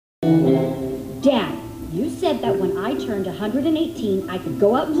Dad, you said that when I turned 118, I could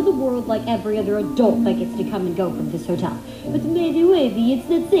go out into the world like every other adult that gets to come and go from this hotel. But maybe it's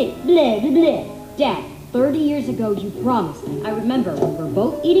the thing. Blah, blah, blah. Dad, 30 years ago you promised. I remember when we were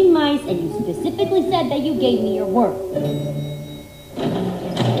both eating mice and you specifically said that you gave me your word.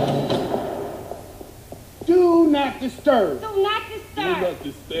 Do not disturb. Do not disturb. Do not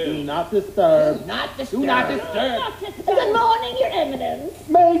disturb. Do not disturb. Do not disturb. Do not disturb. Good morning, Your Eminence.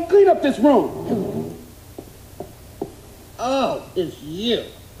 Maid, clean up this room. Oh, it's you.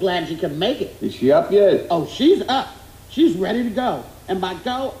 Glad you could make it. Is she up yet? Oh, she's up. She's ready to go. And by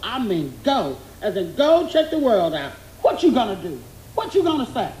go, I mean go. As in go check the world out. What you gonna do? What you gonna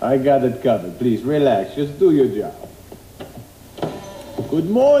say? I got it covered. Please, relax. Just do your job. Good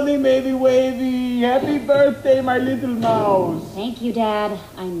morning, Maybe Wavy. Happy birthday, my little mouse. Thank you, Dad.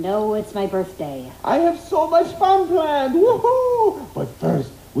 I know it's my birthday. I have so much fun planned. Woohoo! But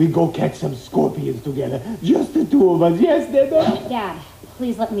first, we go catch some scorpions together. Just the two of us. Yes, Dada? Dad,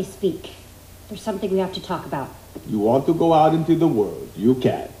 please let me speak. There's something we have to talk about. You want to go out into the world. You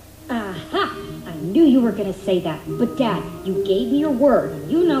can. Aha! I knew you were going to say that. But Dad, you gave me your word.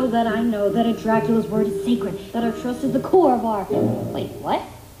 You know that I know that a Dracula's word is sacred. That our trust is the core of our... Wait, what?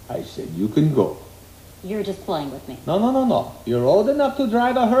 I said you can go. You're just playing with me. No. You're old enough to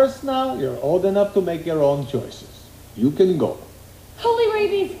drive a hearse now. You're old enough to make your own choices. You can go. Holy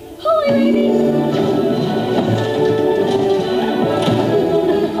rabies! Holy rabies!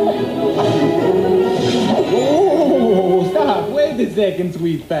 Oh, stop. Wait a second,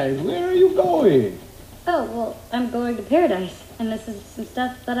 sweet fangs. Where are you going? Oh, well, I'm going to paradise. And this is some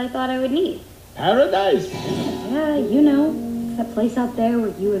stuff that I thought I would need. Paradise? Yeah, you know. That place out there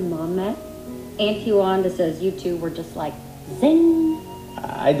where you and Mom met. Auntie Wanda says you two were just like, zing.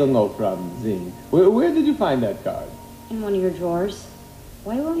 I don't know from zing. Where did you find that card? In one of your drawers.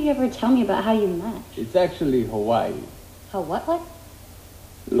 Why won't you ever tell me about how you met? It's actually Hawaii. Oh, what?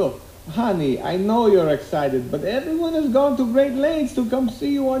 Look, honey, I know you're excited, but everyone has gone to great lengths to come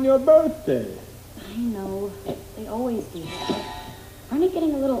see you on your birthday. I know. They always do. Aren't I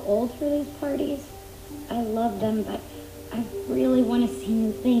getting a little old for these parties? I love them, but I really want to see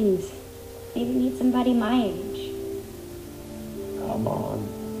new things. Maybe meet somebody my age. Come on.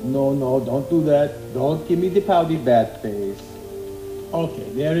 No, don't do that. Don't give me the pouty bat face. Okay,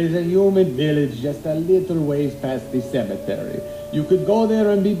 there is a human village just a little ways past the cemetery. You could go there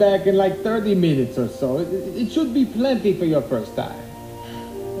and be back in like 30 minutes or so. It should be plenty for your first time.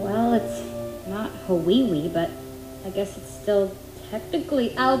 Well, it's not Hawaii, but I guess it's still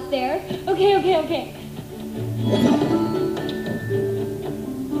technically out there. Okay.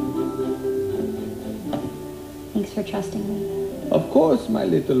 Thanks for trusting me. Of course, my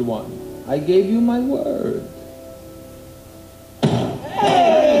little one. I gave you my word.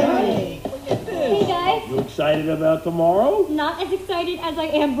 Hey, guys. You excited about tomorrow? Not as excited as I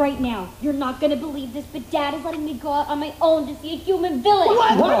am right now. You're not going to believe this, but Dad is letting me go out on my own to see a human village.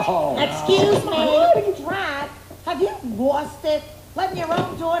 What? Excuse me. Drac, have you lost it? Letting your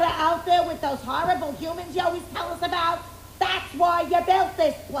own daughter out there with those horrible humans you always tell us about? That's why you built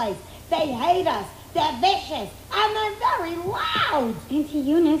this place. They hate us. They're vicious. And they're very loud. Auntie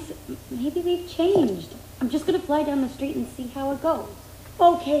Eunice, maybe we've changed. I'm just going to fly down the street and see how it goes.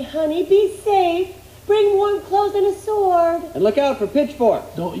 Okay, honey, be safe. Bring warm clothes and a sword. And look out for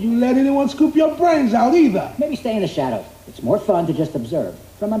pitchforks. Don't you let anyone scoop your brains out either. Maybe stay in the shadows. It's more fun to just observe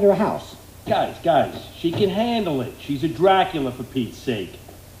from under a house. Guys, she can handle it. She's a Dracula, for Pete's sake.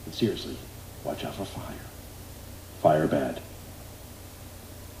 But seriously, watch out for fire. Fire bad.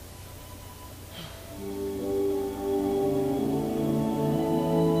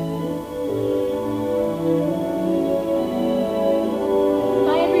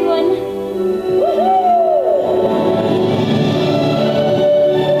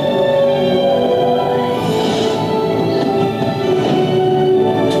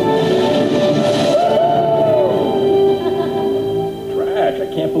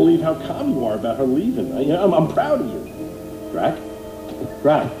 About her leaving. I'm proud of you. Drac?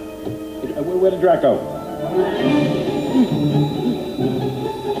 Where did Drac go?